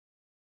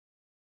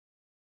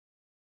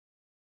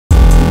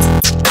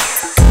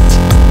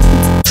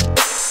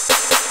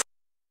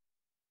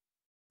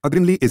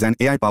AGRIMLY is an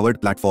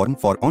AI-powered platform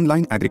for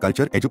online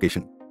agriculture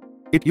education.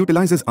 It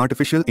utilizes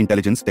artificial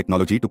intelligence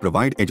technology to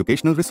provide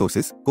educational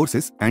resources,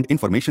 courses, and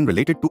information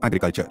related to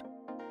agriculture.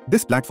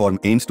 This platform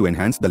aims to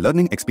enhance the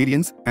learning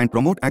experience and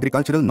promote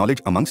agricultural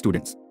knowledge among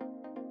students.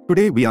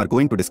 Today we are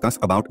going to discuss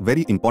about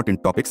very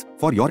important topics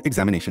for your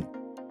examination.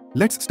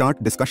 Let's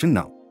start discussion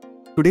now.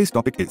 Today's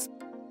topic is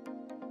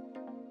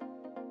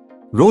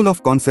Role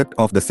of concept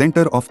of the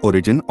center of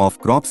origin of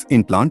crops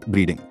in plant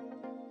breeding.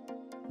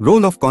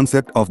 Role of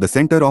concept of the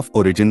center of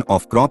origin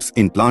of crops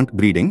in plant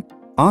breeding,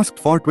 asked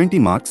for 20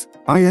 marks,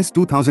 IS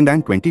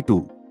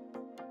 2022.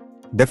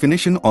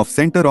 Definition of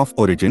center of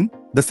origin.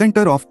 The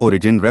center of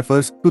origin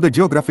refers to the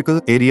geographical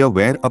area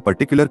where a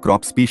particular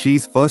crop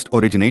species first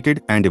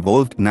originated and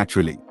evolved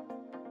naturally.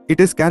 It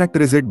is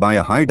characterized by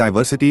a high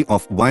diversity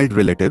of wild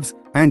relatives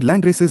and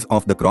landraces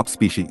of the crop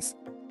species.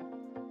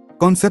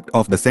 Concept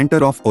of the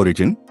center of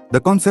origin.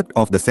 The concept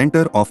of the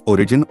center of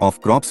origin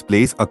of crops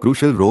plays a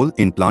crucial role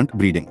in plant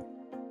breeding.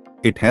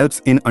 It helps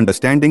in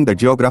understanding the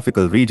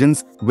geographical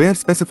regions where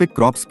specific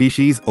crop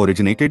species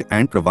originated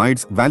and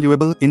provides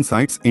valuable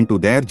insights into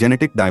their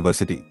genetic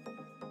diversity.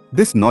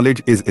 This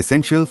knowledge is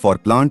essential for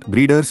plant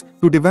breeders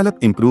to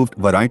develop improved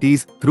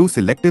varieties through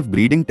selective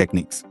breeding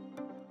techniques.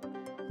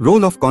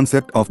 Role of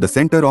concept of the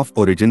center of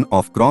origin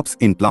of crops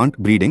in plant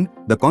breeding.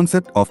 The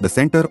concept of the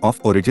center of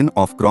origin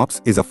of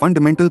crops is a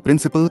fundamental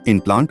principle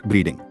in plant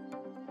breeding.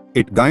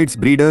 It guides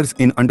breeders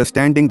in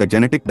understanding the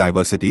genetic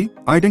diversity,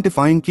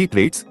 identifying key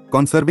traits,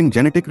 conserving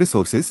genetic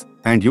resources,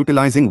 and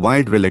utilizing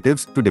wild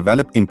relatives to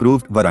develop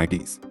improved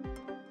varieties.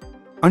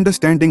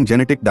 Understanding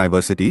genetic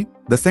diversity.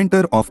 The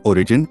center of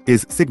origin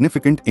is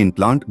significant in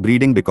plant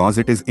breeding because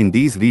it is in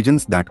these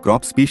regions that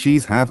crop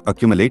species have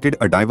accumulated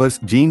a diverse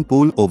gene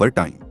pool over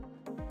time.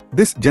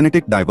 This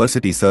genetic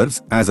diversity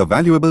serves as a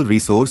valuable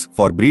resource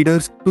for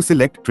breeders to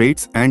select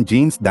traits and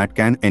genes that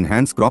can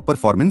enhance crop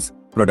performance,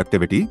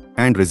 productivity,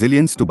 and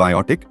resilience to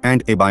biotic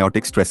and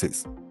abiotic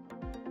stresses.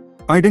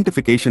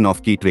 Identification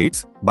of key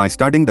traits. By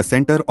studying the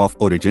center of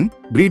origin,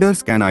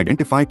 breeders can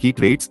identify key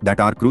traits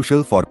that are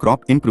crucial for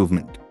crop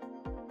improvement.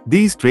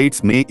 These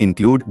traits may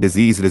include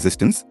disease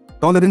resistance,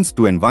 tolerance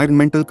to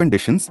environmental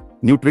conditions,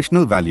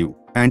 nutritional value,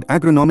 and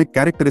agronomic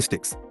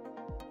characteristics.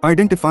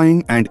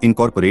 Identifying and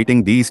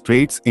incorporating these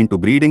traits into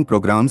breeding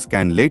programs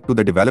can lead to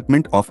the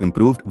development of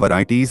improved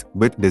varieties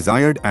with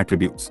desired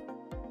attributes.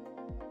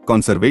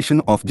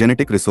 Conservation of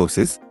genetic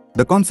resources.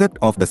 The concept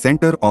of the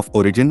center of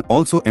origin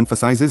also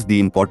emphasizes the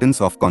importance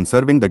of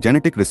conserving the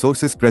genetic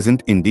resources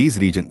present in these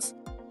regions.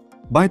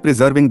 By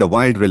preserving the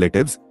wild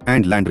relatives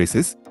and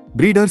landraces,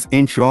 breeders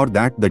ensure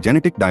that the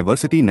genetic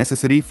diversity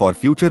necessary for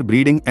future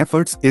breeding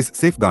efforts is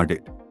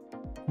safeguarded.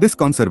 This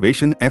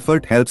conservation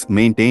effort helps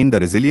maintain the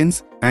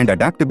resilience and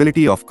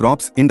adaptability of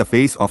crops in the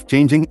face of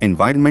changing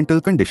environmental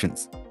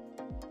conditions.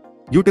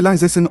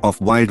 Utilization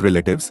of wild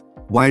relatives.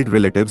 Wild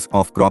relatives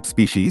of crop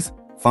species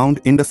found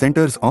in the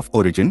centers of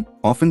origin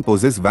often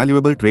possess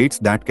valuable traits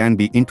that can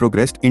be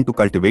introgressed into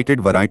cultivated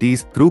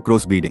varieties through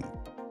crossbreeding.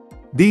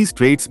 These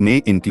traits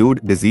may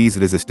include disease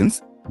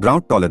resistance,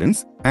 drought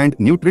tolerance, and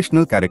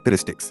nutritional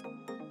characteristics.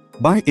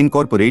 By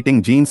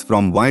incorporating genes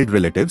from wild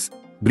relatives,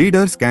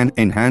 breeders can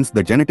enhance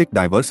the genetic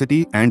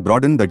diversity and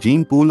broaden the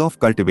gene pool of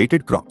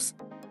cultivated crops.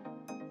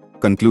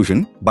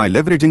 Conclusion. By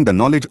leveraging the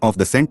knowledge of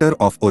the center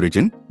of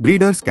origin,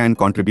 breeders can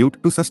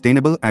contribute to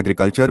sustainable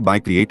agriculture by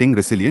creating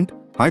resilient,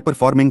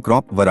 high-performing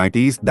crop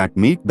varieties that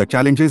meet the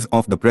challenges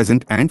of the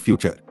present and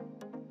future.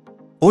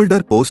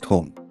 Older post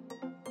home.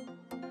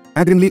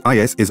 AGRIMLY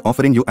IAS is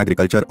offering you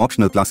agriculture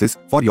optional classes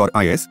for your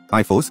IAS,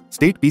 IFoS,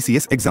 state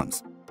P.C.S.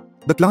 exams.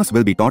 The class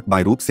will be taught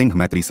by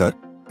Maitry Sir,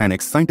 an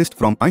ex-scientist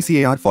from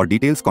I.C.A.R. For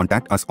details,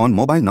 contact us on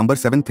mobile number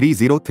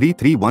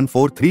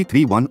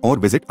 73033143331 or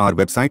visit our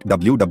website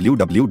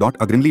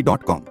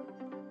www.agrimly.com.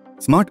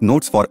 Smart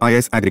Notes for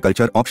IAS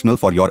Agriculture optional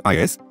for your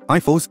IAS,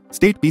 IFoS,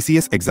 state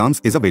P.C.S. exams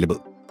is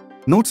available.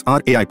 Notes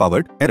are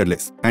AI-powered,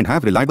 errorless, and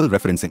have reliable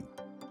referencing.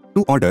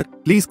 To order,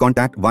 please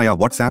contact via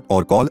WhatsApp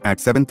or call at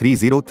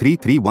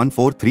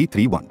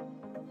 73033143331.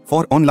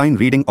 For online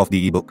reading of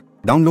the ebook,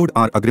 download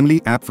our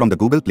AGRIMLY app from the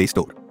Google Play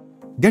Store.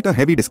 Get a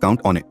heavy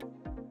discount on it.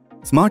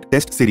 Smart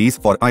Test Series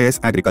for IAS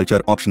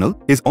Agriculture optional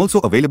is also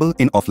available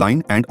in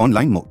offline and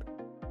online mode.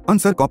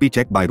 Answer copy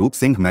check by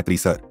Maitry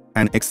Sir,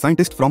 an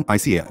ex-scientist from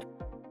I.C.A.R.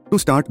 To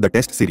start the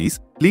test series,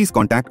 please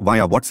contact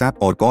via WhatsApp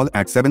or call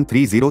at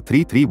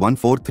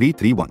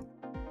 73033143331.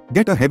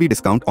 Get a heavy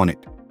discount on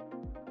it.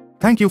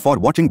 Thank you for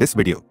watching this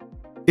video.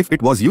 If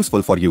it was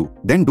useful for you,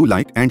 then do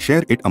like and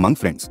share it among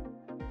friends.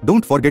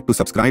 Don't forget to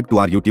subscribe to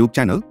our YouTube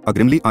channel,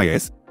 AGRIMLY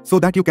IAS, so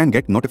that you can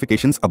get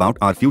notifications about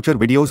our future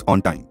videos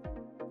on time.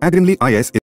 AGRIMLY IAS is